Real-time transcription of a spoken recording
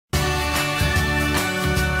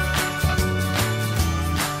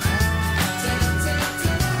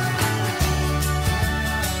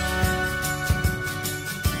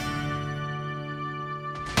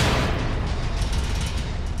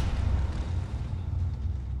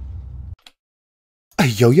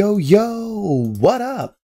Yo, yo, yo, what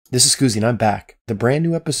up? This is Skoozi and I'm back. The brand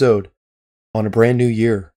new episode on a brand new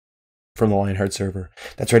year from the Lionheart server.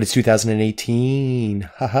 That's right, it's 2018.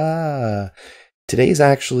 Haha. Today is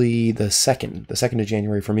actually the 2nd of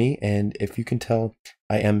January for me, and if you can tell,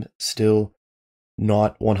 I am still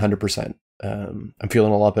not 100%. I'm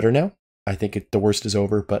feeling a lot better now. I think the worst is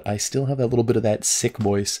over, but I still have a little bit of that sick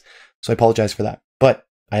voice, so I apologize for that. But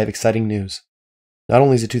I have exciting news. Not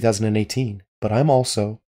only is it 2018, but I'm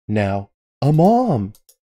also now a mom.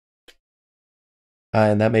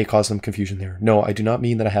 And that may cause some confusion there. No, I do not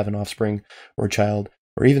mean that I have an offspring or a child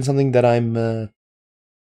or even something that I'm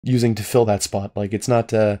using to fill that spot. Like it's not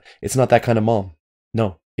that kind of mom.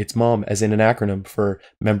 No, it's mom as in an acronym for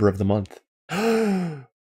member of the month.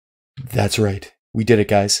 That's right. We did it,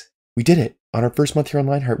 guys. We did it. On our first month here on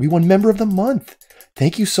Lionheart, we won member of the month.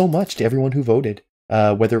 Thank you so much to everyone who voted,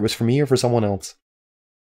 whether it was for me or for someone else.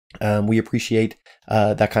 We appreciate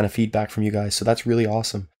that kind of feedback from you guys, so that's really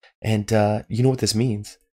awesome. And you know what this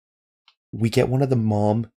means? We get one of the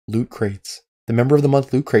mom loot crates, the member of the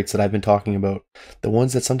month loot crates that I've been talking about, the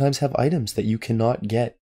ones that sometimes have items that you cannot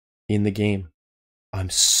get in the game. I'm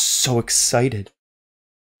so excited.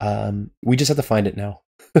 We just have to find it now.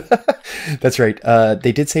 That's right.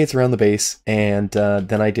 They did say it's around the base, and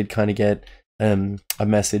then I did kind of get a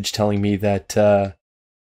message telling me that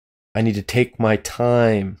I need to take my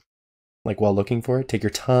time, like while looking for it. Take your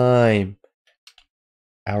time.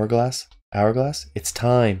 Hourglass, it's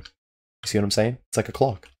time. You see what I'm saying? It's like a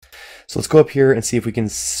clock. So let's go up here and see if we can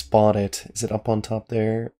spot it. Is it up on top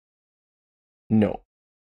there? No.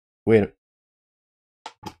 Wait.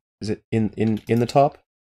 Is it in the top?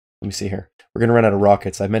 Let me see here. We're gonna run out of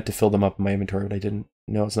rockets. I meant to fill them up in my inventory, but I didn't.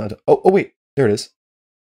 No, it's not. Oh wait, there it is.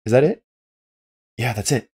 Is that it? Yeah,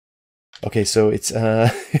 that's it. Okay, so it's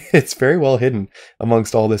it's very well hidden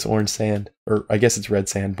amongst all this orange sand, or I guess it's red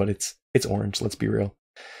sand, but it's orange. Let's be real.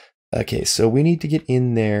 Okay, so we need to get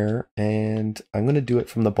in there, and I'm gonna do it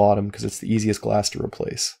from the bottom because it's the easiest glass to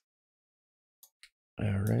replace.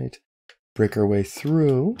 All right, break our way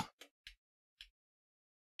through,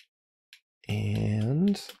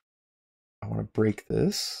 and I want to break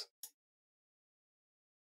this,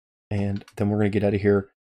 and then we're gonna get out of here,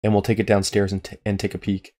 and we'll take it downstairs and take a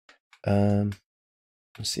peek.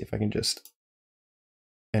 Let's see if I can just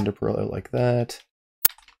end a pearl out like that,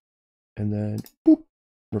 and then boop,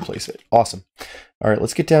 replace it. Awesome. All right,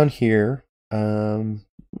 let's get down here.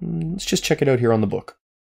 Let's just check it out here on the book.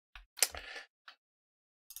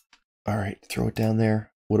 All right, throw it down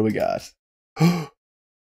there. What do we got?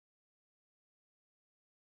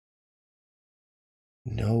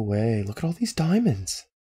 No way. Look at all these diamonds.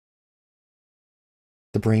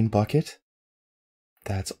 The brain bucket.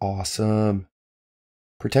 That's awesome.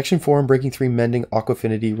 Protection 4 and Breaking 3, Mending,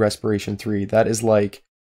 Aquafinity, Respiration 3. That is like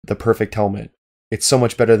the perfect helmet. It's so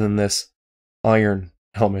much better than this iron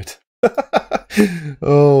helmet.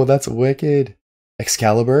 Oh, that's wicked.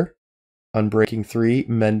 Excalibur, Unbreaking 3,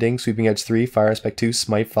 Mending, Sweeping Edge 3, Fire Aspect 2,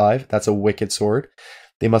 Smite 5. That's a wicked sword.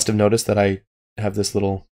 They must have noticed that I have this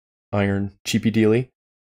little iron cheapy dealy.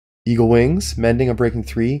 Eagle Wings, Mending, Unbreaking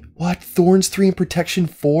 3. What? Thorns 3 and Protection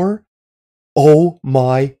 4? Oh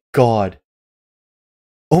my god.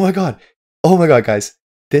 Oh my god. Oh my god, guys.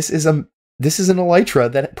 This is an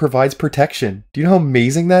elytra that provides protection. Do you know how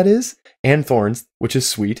amazing that is? And thorns, which is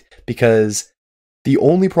sweet, because the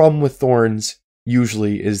only problem with thorns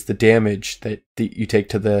usually is the damage that you take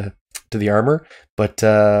to the armor, but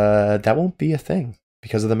that won't be a thing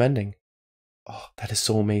because of the mending. Oh, that is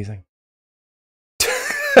so amazing.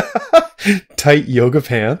 Tight yoga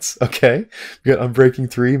pants. Okay. We got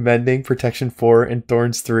Unbreaking 3, Mending, Protection 4, and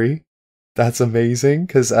Thorns 3. That's amazing,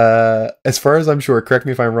 because as far as I'm sure, correct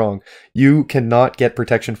me if I'm wrong, you cannot get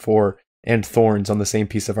Protection 4 and Thorns on the same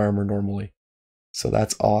piece of armor normally. So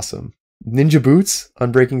that's awesome. Ninja Boots,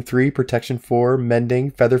 Unbreaking 3, Protection 4,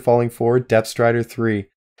 Mending, Feather Falling 4, Depth Strider 3.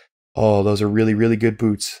 Oh, those are really, really good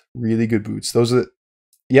boots. Really good boots. Those are,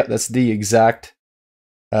 yeah, that's the exact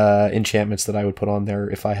enchantments that I would put on there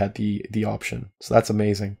if I had the option. So that's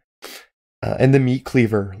amazing. And the Meat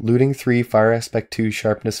Cleaver, Looting 3, Fire Aspect 2,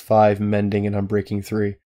 Sharpness 5, Mending, and Unbreaking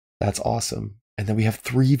 3. That's awesome. And then we have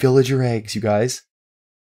 3 Villager Eggs, you guys.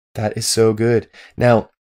 That is so good.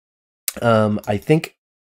 Now, I think,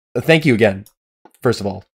 thank you again, first of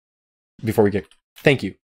all, before we get, thank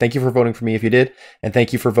you. Thank you for voting for me if you did, and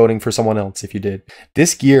thank you for voting for someone else if you did.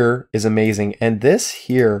 This gear is amazing, and this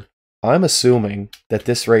here, I'm assuming that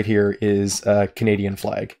this right here is a Canadian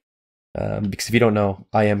flag. Because if you don't know,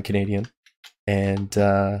 I am Canadian. And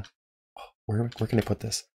where can I put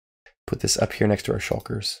this? Put this up here next to our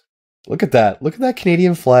shulkers. Look at that. Look at that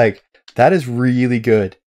Canadian flag. That is really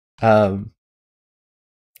good.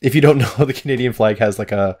 If you don't know, the Canadian flag has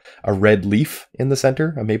like a red leaf in the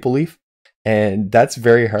center, a maple leaf. And that's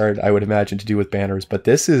very hard, I would imagine, to do with banners. But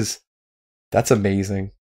that's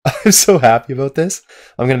amazing. I'm so happy about this.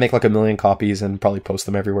 I'm going to make like 1 million copies and probably post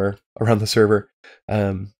them everywhere around the server.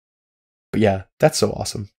 But yeah, that's so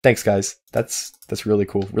awesome. Thanks, guys. That's really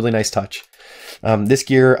cool. Really nice touch. This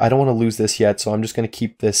gear, I don't want to lose this yet, so I'm just going to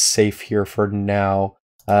keep this safe here for now.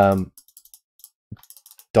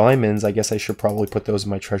 Diamonds, I guess I should probably put those in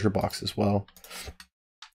my treasure box as well.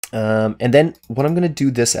 And then what I'm going to do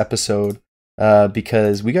this episode,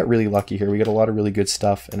 because we got really lucky here. We got a lot of really good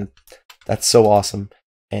stuff, and that's so awesome.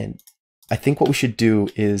 And I think what we should do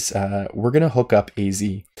is we're going to hook up AZ.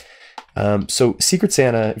 So Secret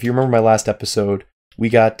Santa, if you remember my last episode, we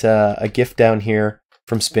got a gift down here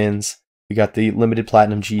from Spins. We got the limited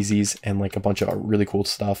platinum Jeezys and like a bunch of really cool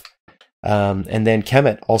stuff. And then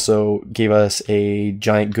Kemet also gave us a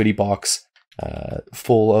giant goodie box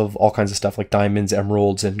full of all kinds of stuff like diamonds,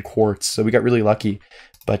 emeralds, and quartz. So we got really lucky.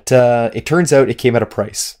 But it turns out it came at a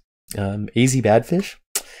price. AZ Badfish,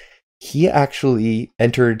 he actually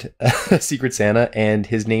entered Secret Santa and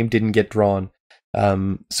his name didn't get drawn.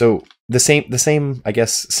 So the same, I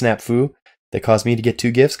guess, snafu that caused me to get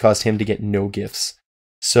 2 gifts caused him to get no gifts.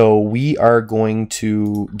 So we are going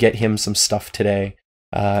to get him some stuff today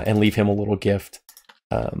and leave him a little gift.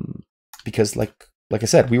 Because like I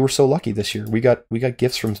said, we were so lucky this year. We got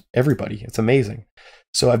gifts from everybody. It's amazing.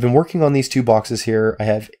 So I've been working on these 2 boxes here. I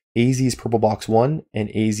have AZ's Purple Box 1 and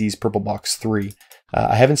AZ's Purple Box 3.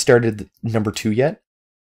 I haven't started number 2 yet,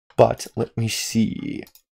 but let me see.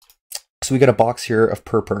 So we got a box here of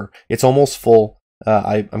Purpur. It's almost full.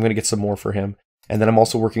 I'm going to get some more for him. And then I'm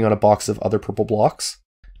also working on a box of other purple blocks.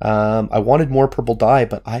 I wanted more purple dye,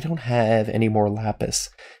 but I don't have any more lapis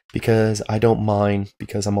because I don't mine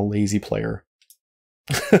because I'm a lazy player.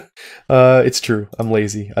 It's true. I'm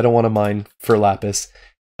lazy. I don't want to mine for lapis.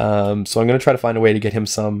 So I'm going to try to find a way to get him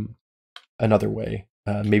some another way.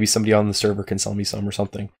 Maybe somebody on the server can sell me some or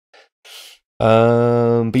something.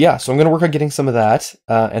 But yeah, so I'm going to work on getting some of that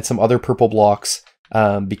and some other purple blocks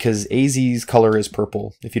because AZ's color is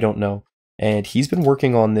purple, if you don't know. And he's been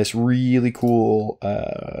working on this really cool,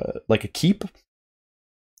 like a keep.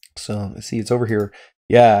 So let's see, it's over here.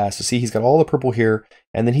 Yeah, so see, he's got all the purple here.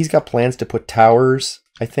 And then he's got plans to put towers,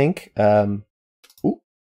 I think. Ooh.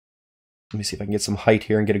 Let me see if I can get some height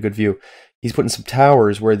here and get a good view. He's putting some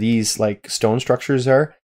towers where these like stone structures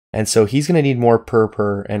are. And so he's going to need more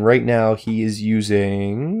purpur. And right now he is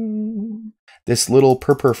using this little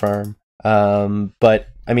purpur farm. But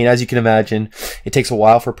I mean, as you can imagine, it takes a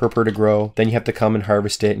while for purpur to grow. Then you have to come and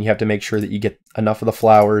harvest it, and you have to make sure that you get enough of the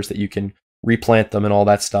flowers that you can replant them and all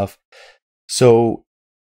that stuff. So,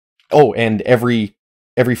 oh, and every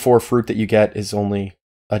 4 fruit that you get is only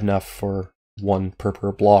enough for 1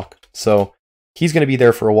 purpur block. So he's going to be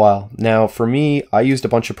there for a while. Now, for me, I used a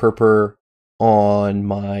bunch of purpur on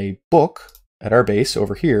my book at our base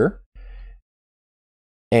over here.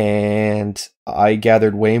 And I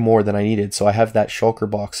gathered way more than I needed. So I have that shulker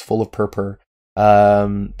box full of purpur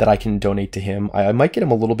that I can donate to him. I might get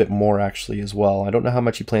him a little bit more actually as well. I don't know how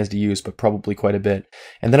much he plans to use, but probably quite a bit.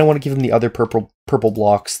 And then I want to give him the other purple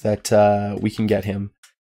blocks that we can get him.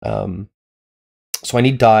 So I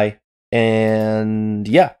need dye. And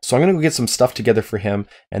yeah, so I'm going to go get some stuff together for him.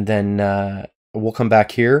 And then we'll come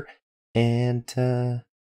back here. And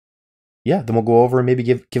yeah, then we'll go over and maybe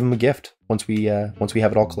give him a gift once we have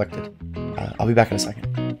it all collected. I'll be back in a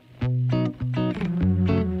second.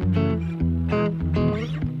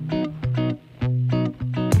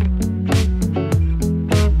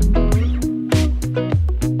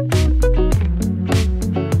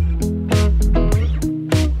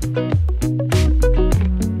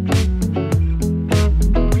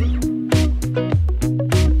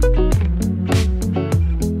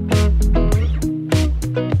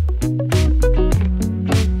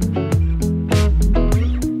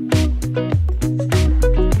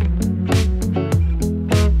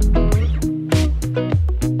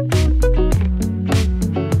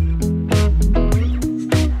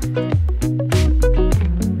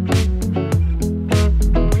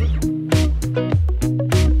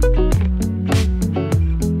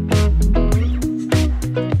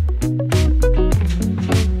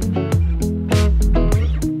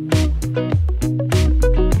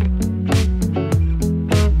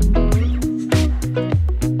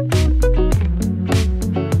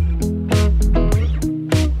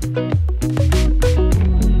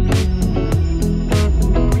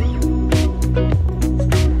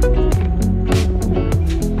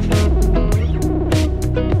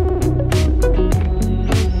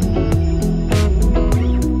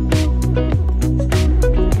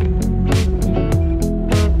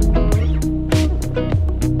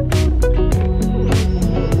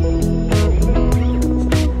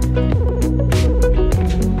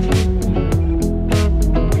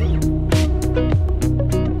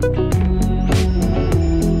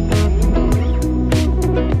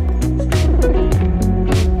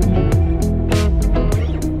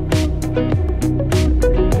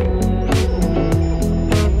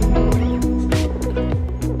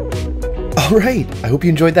 All right, I hope you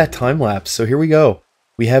enjoyed that time lapse. So here we go.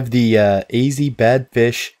 We have the AZ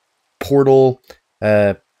Badfish portal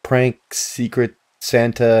prank secret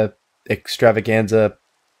Santa extravaganza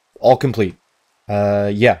all complete.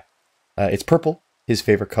 It's purple, his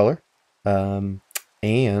favorite color. And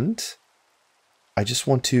I just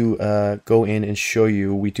want to go in and show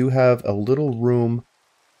you, we do have a little room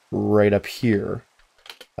right up here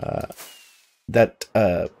that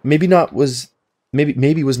maybe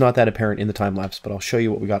was not that apparent in the time lapse, but I'll show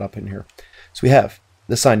you what we got up in here. So we have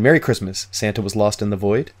the sign, Merry Christmas, Santa was lost in the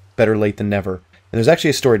void, better late than never. And there's actually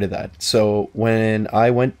a story to that. So when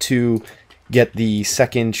I went to get the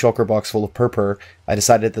second shulker box full of purpur, I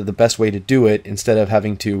decided that the best way to do it, instead of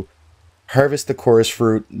having to harvest the chorus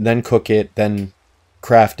fruit, then cook it, then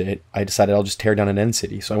craft it, I decided I'll just tear down an end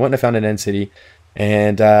city. So I went and I found an end city,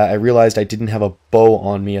 and I realized I didn't have a bow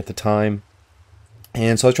on me at the time.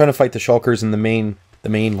 And so I was trying to fight the shulkers in the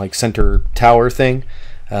main like center tower thing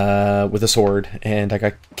with a sword, and I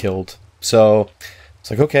got killed. So it's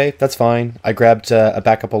like, okay, that's fine. I grabbed a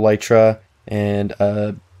backup elytra and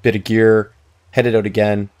a bit of gear, headed out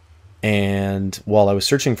again, and while I was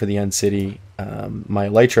searching for the end city, my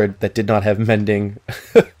elytra that did not have mending,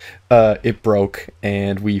 it broke,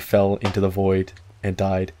 and we fell into the void and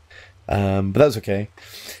died. But that was okay.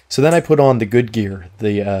 So then I put on the good gear,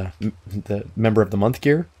 the member of the month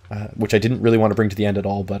gear, which I didn't really want to bring to the end at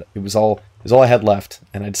all, but it was all I had left,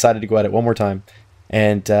 and I decided to go at it one more time.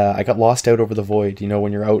 And I got lost out over the void. You know,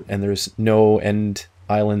 when you're out and there's no end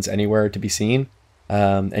islands anywhere to be seen,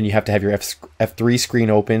 and you have to have your F3 screen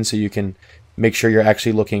open so you can make sure you're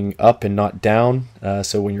actually looking up and not down,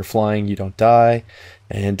 so when you're flying you don't die.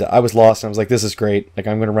 And I was lost, and I was like, this is great. Like,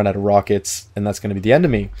 I'm going to run out of rockets, and that's going to be the end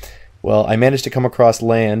of me. Well, I managed to come across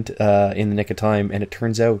land in the nick of time, and it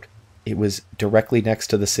turns out it was directly next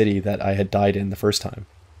to the city that I had died in the first time.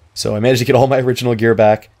 So I managed to get all my original gear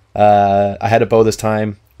back. I had a bow this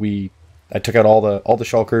time. I took out all the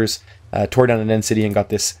shulkers, tore down an end city, and got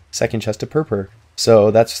this second chest of purpur. So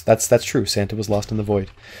that's true. Santa was lost in the void.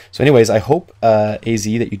 So anyways, I hope AZ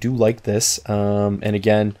that you do like this. And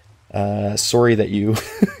again, sorry that you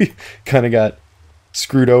kind of got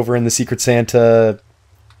screwed over in the Secret Santa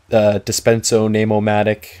dispenso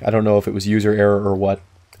name-o-matic. I don't know if it was user error or what.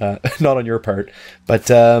 Not on your part, but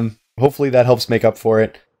hopefully that helps make up for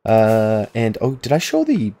it. And oh, did I show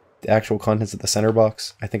the actual contents of the center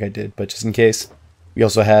box? I think I did, but just in case, we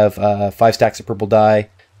also have 5 stacks of purple dye,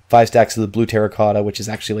 5 stacks of the blue terracotta, which is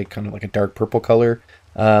actually like kind of like a dark purple color,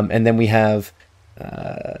 and then we have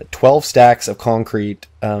 12 stacks of concrete,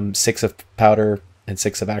 6 of powder and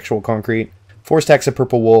 6 of actual concrete, 4 stacks of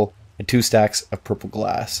purple wool, and 2 stacks of purple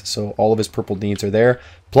glass. So all of his purple needs are there.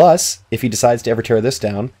 Plus, if he decides to ever tear this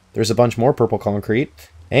down, there's a bunch more purple concrete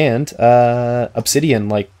and obsidian.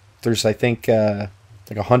 Like, there's, I think, like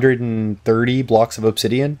 130 blocks of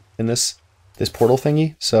obsidian in this portal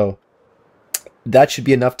thingy. So that should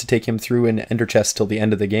be enough to take him through an ender chest till the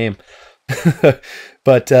end of the game.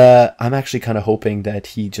 But I'm actually kind of hoping that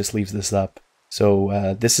he just leaves this up.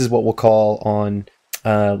 So this is what we'll call on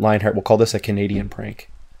Lionheart. We'll call this a Canadian prank.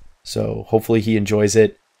 So hopefully he enjoys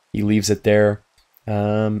it. He leaves it there.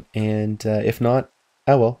 If not,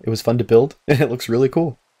 oh well, it was fun to build and it looks really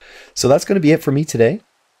cool. So that's going to be it for me today.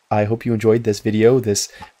 I hope you enjoyed this video,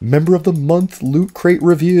 this Member of the Month Loot Crate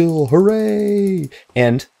reveal. Hooray!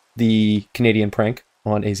 And the Canadian prank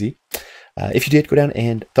on AZ. If you did, go down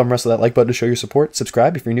and thumb wrestle that like button to show your support.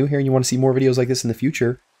 Subscribe if you're new here and you want to see more videos like this in the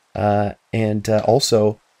future.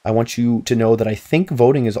 Also, I want you to know that I think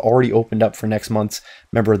voting is already opened up for next month's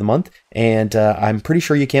Member of the Month. And I'm pretty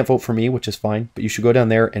sure you can't vote for me, which is fine. But you should go down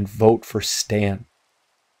there and vote for Stan.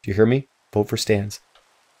 Do you hear me? Vote for Stans.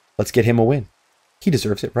 Let's get him a win. He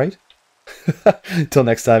deserves it, right? Till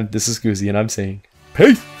next time, this is Skoozi, and I'm saying,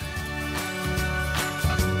 peace!